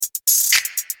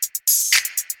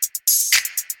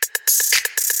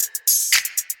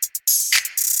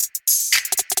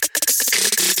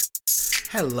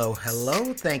Hello,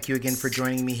 hello. Thank you again for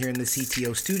joining me here in the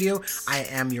CTO studio. I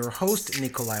am your host,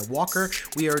 Nikolai Walker.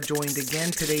 We are joined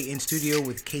again today in studio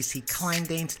with Casey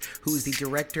Kleindienst, who is the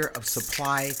Director of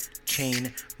Supply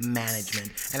Chain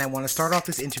Management. And I want to start off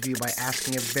this interview by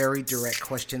asking a very direct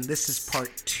question. This is part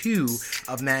 2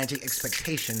 of managing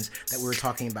expectations that we were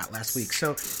talking about last week.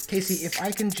 So, Casey, if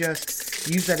I can just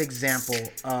use that example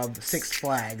of Six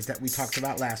Flags that we talked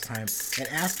about last time and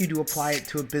ask you to apply it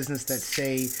to a business that,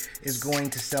 say, is going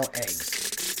to sell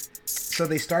eggs. So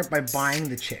they start by buying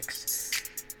the chicks.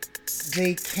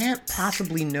 They can't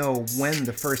possibly know when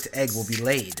the first egg will be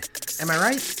laid. Am I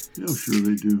right? Yeah, sure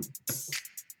they do.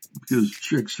 Because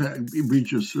chicks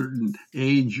reach a certain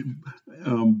age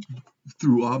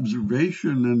through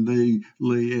observation and they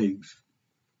lay eggs.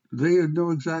 They know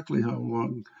exactly how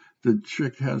long the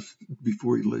chick has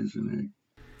before he lays an egg.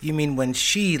 You mean when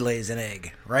she lays an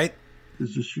egg, right?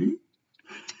 Is it she?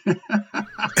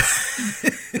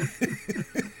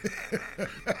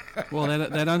 Well,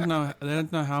 they don't know. They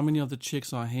don't know how many of the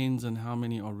chicks are hens and how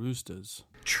many are roosters.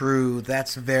 True.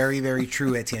 That's very, very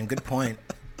true, Etienne. Good point.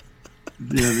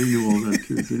 Yeah, they know all that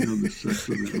too. They know the sex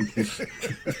of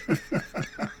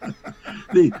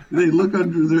the they look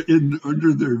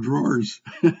under their drawers.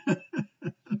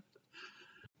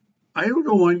 I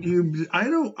want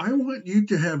you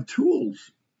to have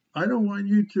tools. I don't want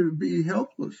you to be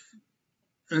helpless,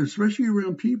 especially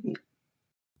around people.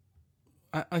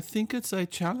 I think it's a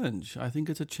challenge. I think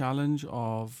it's a challenge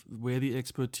of where the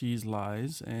expertise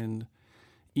lies, and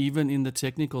even in the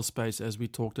technical space, as we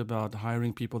talked about,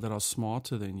 hiring people that are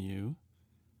smarter than you.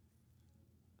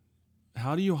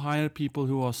 How do you hire people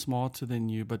who are smarter than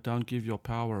you but don't give your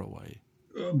power away?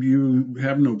 You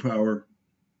have no power.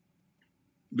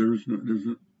 Your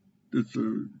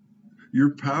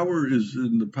power is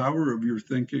in the power of your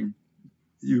thinking.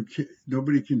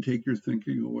 Nobody can take your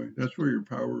thinking away. That's where your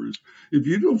power is. If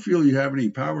you don't feel you have any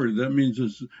power, that means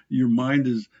your mind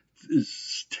is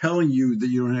telling you that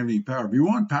you don't have any power. If you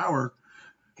want power,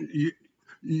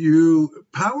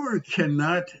 power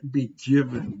cannot be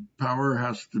given. Power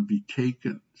has to be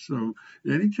taken. So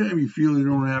anytime you feel you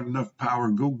don't have enough power,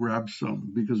 go grab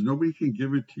some, because nobody can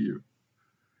give it to you,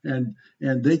 and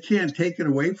they can't take it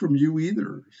away from you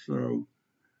either. So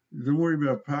don't worry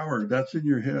about power. That's in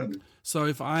your head. So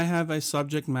if I have a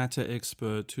subject matter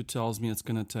expert who tells me it's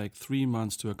going to take 3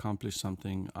 months to accomplish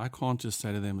something, I can't just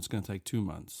say to them it's going to take 2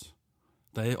 months.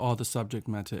 They are the subject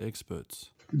matter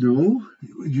experts. No,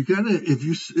 you gotta, if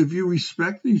you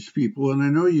respect these people, and I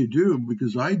know you do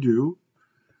because I do,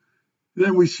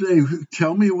 then we say,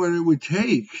 tell me what it would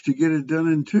take to get it done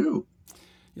in 2.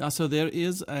 Yeah, so there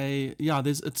is I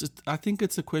think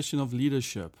it's a question of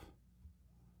leadership.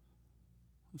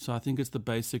 So I think it's the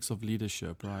basics of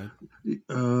leadership, right?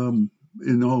 I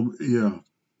know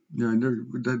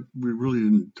that we really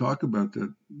didn't talk about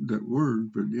that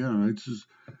word, but yeah,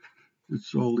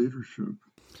 it's all leadership.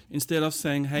 Instead of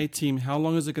saying, hey team, how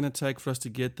long is it going to take for us to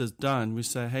get this done? We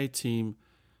say, hey team,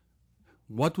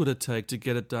 what would it take to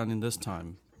get it done in this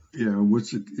time? Yeah,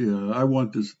 I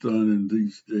want this done in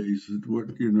these days.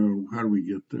 How do we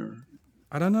get there?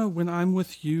 I don't know. When I'm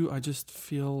with you, I just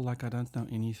feel like I don't know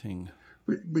anything.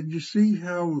 But you see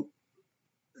how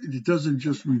it doesn't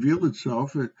just reveal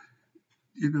itself.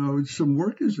 Some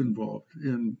work is involved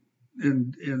in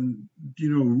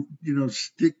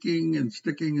sticking and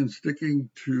sticking and sticking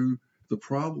to the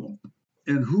problem.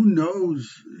 And who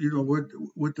knows,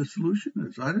 what the solution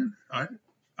is.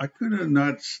 I could have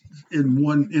not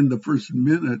in the first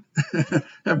minute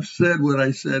have said what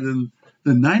I said in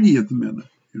the 90th minute.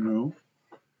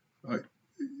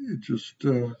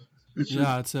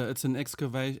 It's an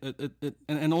excavation.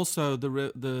 And also the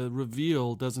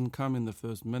reveal doesn't come in the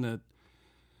first minute.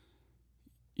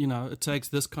 It takes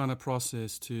this kind of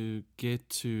process to get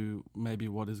to maybe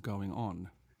what is going on.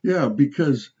 Yeah,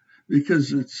 because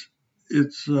it's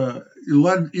a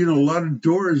lot of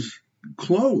doors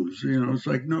close. It's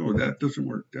like, no, that doesn't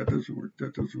work. That doesn't work.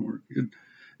 That doesn't work.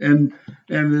 And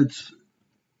it's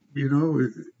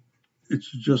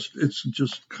it's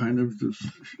just kind of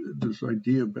this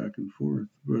idea back and forth.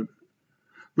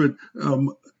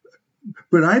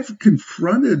 But I've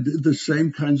confronted the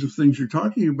same kinds of things you're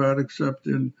talking about, except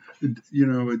in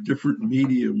a different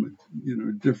medium,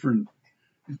 different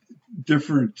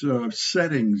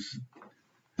settings,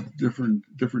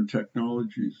 different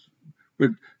technologies.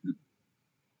 But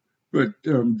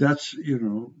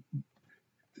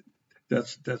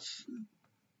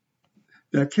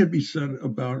that can be said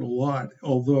about a lot.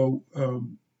 Although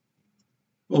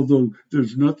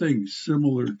there's nothing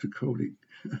similar to coding.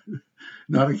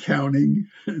 Not accounting,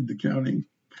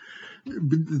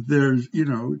 There's,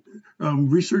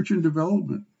 research and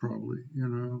development, probably,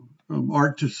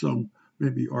 art to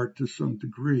maybe art to some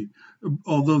degree.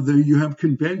 Although there you have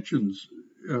conventions,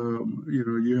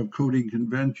 you have coding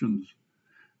conventions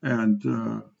and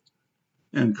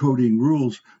coding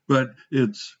rules, but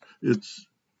it's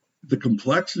the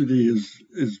complexity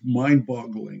is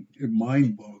mind-boggling.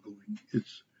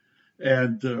 It's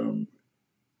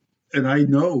and I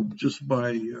know just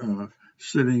by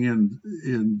sitting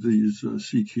in these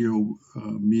CTO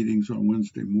meetings on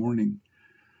Wednesday morning,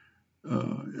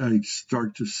 I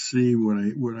start to see what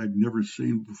I've never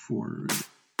seen before.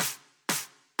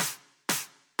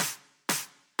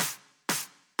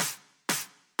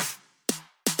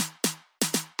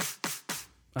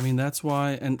 I mean, that's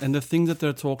why, and the thing that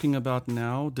they're talking about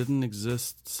now didn't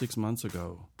exist 6 months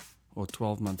ago or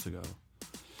 12 months ago,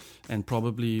 and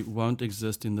probably won't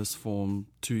exist in this form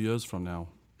 2 years from now.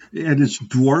 And it's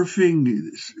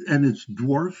dwarfing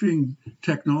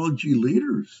technology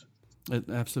leaders.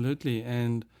 Absolutely,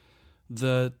 and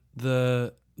the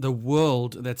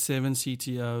world that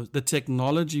 7CTOs, the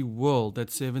technology world that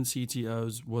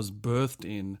 7CTOs was birthed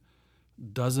in,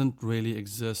 doesn't really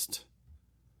exist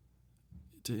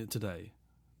today.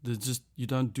 There's just, you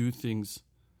don't do things.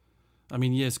 I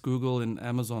mean, yes, Google and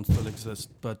Amazon still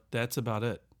exist, but that's about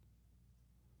it.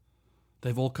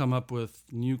 They've all come up with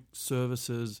new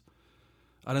services.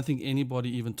 I don't think anybody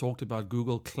even talked about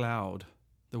Google Cloud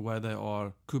the way they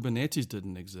are. Kubernetes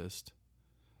didn't exist.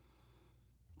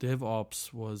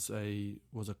 DevOps was a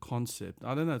concept.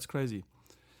 I don't know. It's crazy.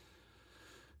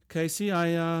 Casey,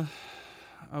 I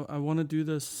want to do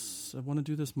this. I want to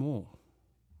do this more.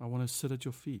 I want to sit at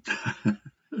your feet.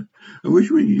 I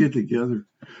wish we could get together,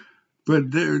 but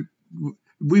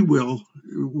we will.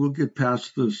 We'll get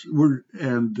past this. We'll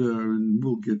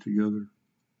get together.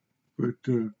 But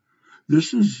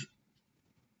this is.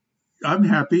 I'm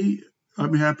happy.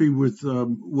 I'm happy with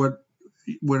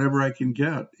whatever I can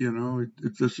get.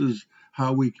 If this is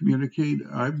how we communicate,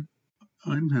 I'm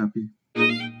happy.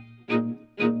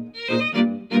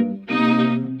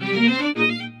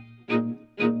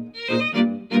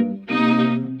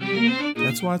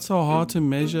 That's why it's so hard to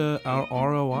measure our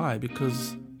ROI,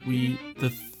 because the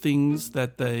things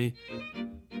that they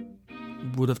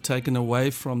would have taken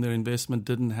away from their investment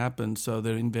didn't happen, so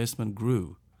their investment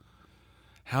grew.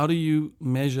 How do you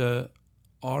measure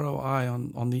ROI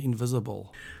on the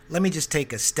invisible? Let me just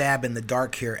take a stab in the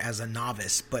dark here as a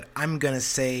novice, but I'm going to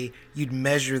say you'd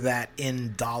measure that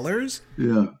in dollars.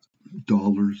 Yeah,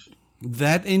 dollars.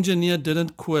 That engineer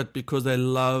didn't quit because they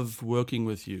love working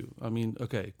with you. I mean,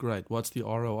 okay, great. What's the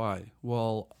ROI?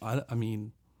 Well, I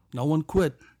mean, no one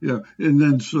quit. Yeah, and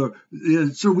then so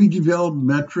we develop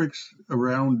metrics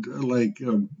around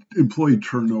employee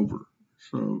turnover.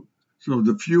 So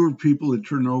the fewer people that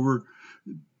turn over,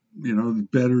 the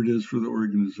better it is for the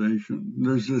organization.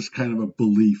 There's this kind of a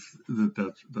belief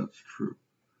that's true.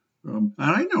 And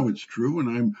I know it's true when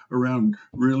I'm around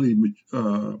really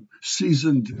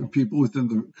seasoned people within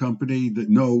the company that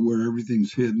know where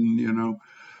everything's hidden.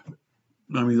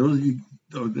 I mean,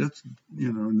 that's,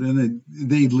 then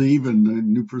they leave and a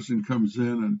new person comes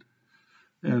in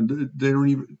and they don't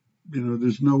even,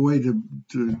 there's no way to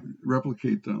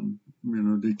replicate them.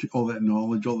 All that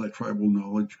knowledge, all that tribal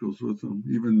knowledge goes with them.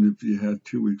 Even if you had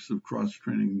 2 weeks of cross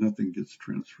training, nothing gets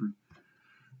transferred.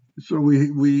 So we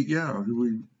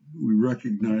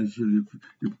recognize that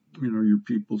if your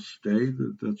people stay,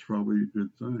 that's probably a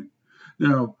good thing.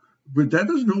 Now, but that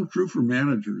doesn't hold true for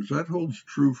managers. That holds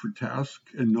true for task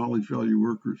and knowledge value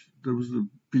workers. Those are the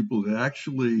people that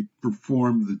actually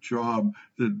perform the job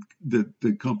that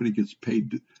the company gets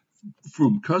paid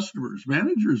from customers.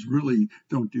 Managers really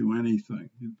don't do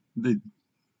anything.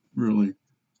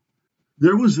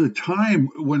 There was a time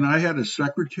when I had a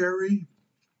secretary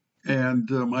and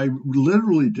I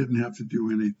literally didn't have to do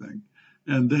anything.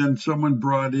 And then someone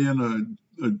brought in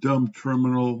a dumb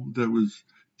terminal that was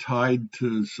tied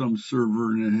to some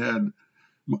server and it had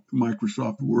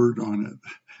Microsoft Word on it.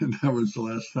 And that was the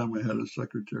last time I had a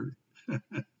secretary.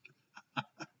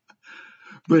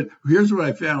 But here's what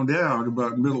I found out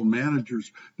about middle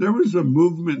managers. There was a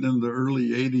movement in the early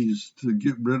 80s to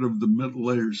get rid of the middle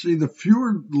layers. See, the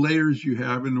fewer layers you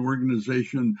have in an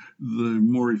organization, the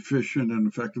more efficient and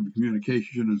effective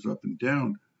communication is up and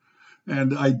down.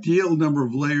 And the ideal number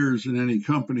of layers in any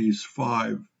company is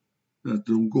 5. That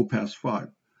don't go past 5.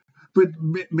 But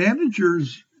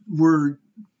managers were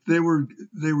laid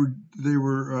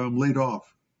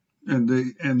off. And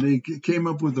they came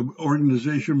up with an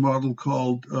organization model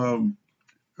called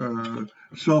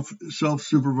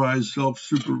self-supervised,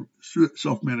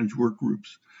 self-managed work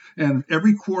groups. And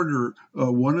every quarter,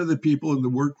 one of the people in the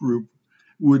work group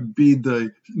would be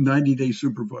the 90-day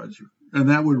supervisor, and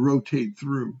that would rotate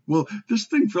through. Well, this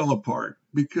thing fell apart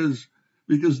because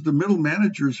the middle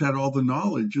managers had all the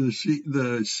knowledge.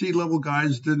 The C-level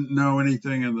guys didn't know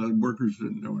anything, and the workers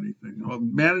didn't know anything.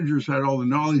 Managers had all the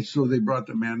knowledge, so they brought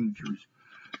the managers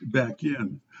back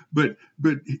in. But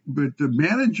the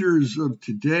managers of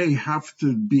today have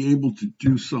to be able to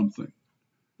do something.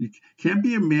 You can't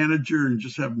be a manager and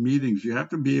just have meetings. You have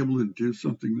to be able to do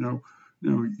something. No,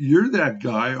 you're that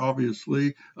guy.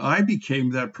 Obviously, I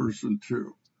became that person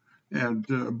too, and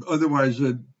otherwise,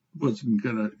 I wasn't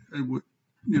gonna. I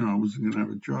wasn't gonna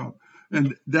have a job.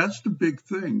 And that's the big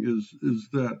thing is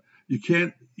that you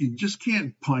just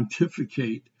can't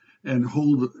pontificate and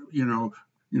hold,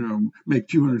 make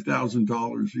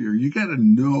 $200,000 a year. You got to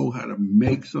know how to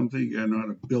make something and how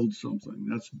to build something.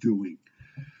 That's doing.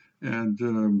 And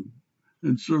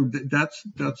so that's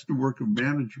the work of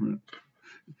management.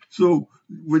 So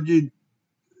when you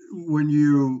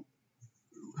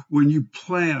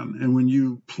plan and when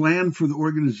you plan for the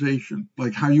organization,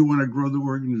 like how you want to grow the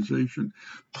organization,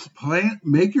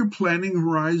 make your planning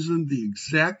horizon the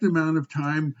exact amount of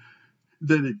time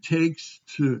that it takes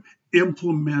to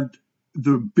implement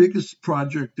the biggest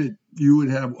project that you would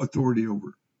have authority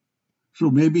over. So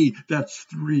maybe that's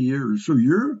 3 years. So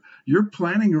your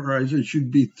planning horizon should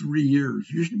be 3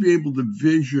 years. You should be able to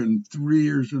vision 3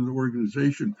 years in the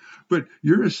organization. But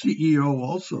you're a CEO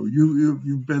also.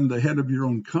 You've been the head of your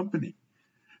own company.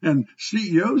 And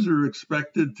CEOs are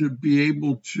expected to be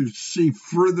able to see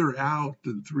further out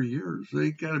than 3 years.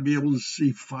 They got to be able to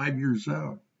see 5 years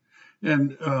out.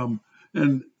 And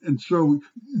so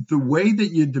the way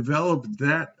that you develop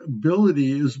that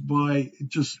ability is by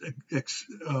just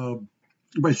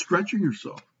by stretching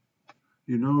yourself.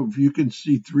 If you can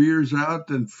see 3 years out,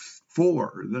 then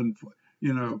 4, then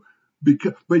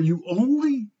but you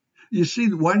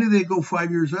see, why do they go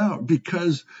 5 years out?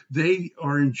 Because they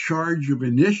are in charge of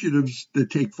initiatives that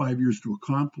take 5 years to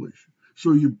accomplish.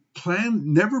 So you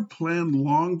never plan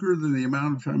longer than the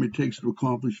amount of time it takes to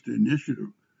accomplish the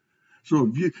initiative.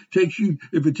 So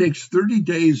if it takes 30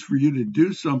 days for you to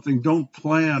do something, don't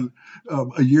plan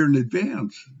a year in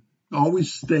advance.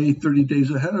 Always stay 30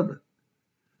 days ahead of it.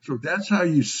 So that's how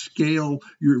you scale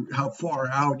how far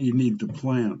out you need to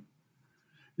plan,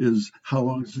 is how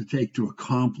long does it take to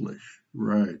accomplish,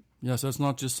 right? Yeah, so it's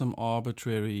not just some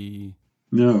arbitrary.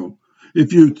 No.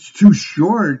 If it's too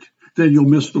short, then you'll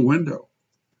miss the window.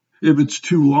 If it's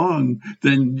too long,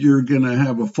 then you're going to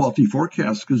have a faulty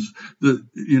forecast, because the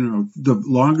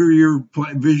longer your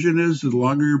vision is, the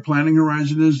longer your planning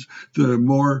horizon is, the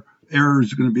more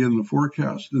errors are going to be in the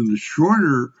forecast. And the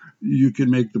shorter you can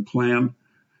make the plan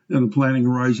and the planning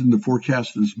horizon, the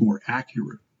forecast is more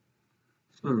accurate.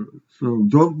 So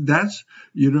that's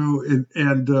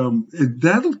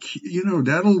that'll keep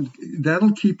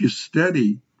you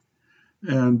steady.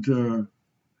 And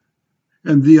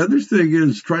the other thing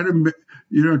is try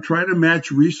to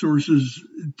match resources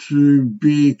to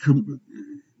be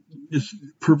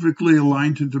perfectly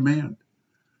aligned to demand.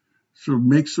 So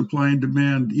make supply and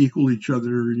demand equal each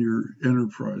other in your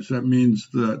enterprise. That means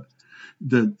that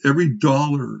every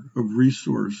dollar of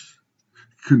resource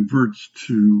converts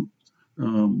to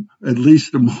at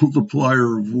least a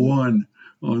multiplier of 1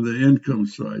 on the income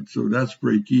side. So that's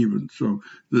break even. So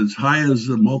as high as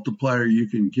the multiplier you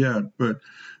can get, but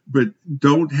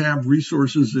don't have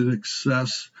resources in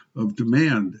excess of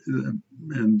demand.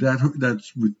 And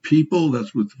that's with people,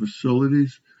 that's with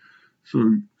facilities.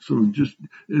 So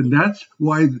that's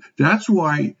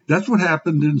what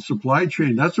happened in supply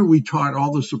chain. That's what we taught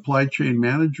all the supply chain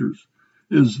managers,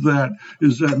 is that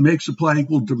make supply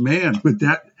equal demand,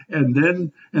 and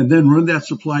then run that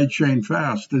supply chain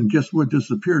fast. And guess what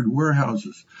disappeared?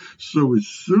 Warehouses. So as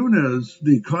soon as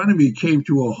the economy came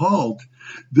to a halt,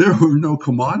 there were no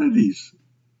commodities,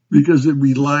 because it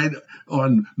relied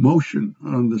on motion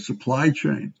on the supply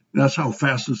chain. That's how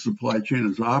fast the supply chain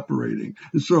is operating.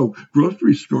 And so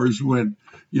grocery stores went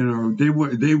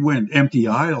empty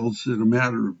aisles in a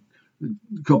matter of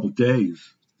a couple of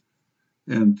days.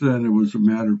 And then it was a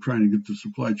matter of trying to get the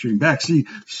supply chain back. See,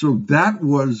 so that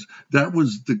was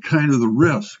the kind of the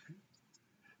risk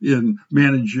in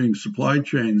managing supply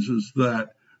chains, is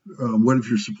that what if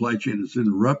your supply chain is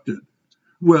interrupted?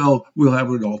 Well, we'll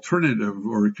have an alternative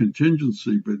or a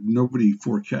contingency, but nobody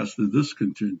forecasted this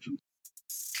contingency.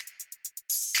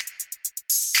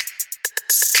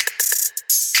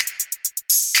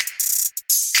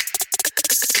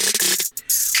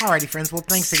 Alrighty, friends. Well,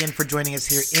 thanks again for joining us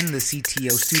here in the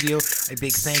CTO studio. A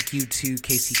big thank you to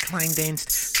Casey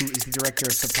Kleindienst, who is the Director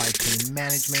of Supply Chain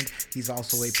Management. He's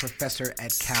also a professor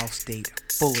at Cal State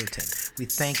Fullerton. We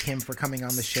thank him for coming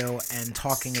on the show and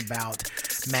talking about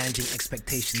managing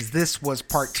expectations. This was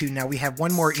part 2. Now, we have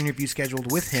one more interview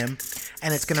scheduled with him,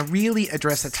 and it's going to really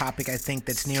address a topic I think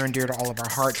that's near and dear to all of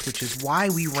our hearts, which is why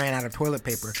we ran out of toilet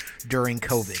paper during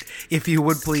COVID. If you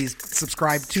would please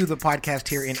subscribe to the podcast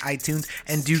here in iTunes,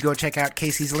 and do go check out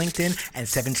Casey's LinkedIn and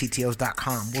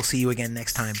 7ctos.com. We'll see you again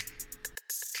next time.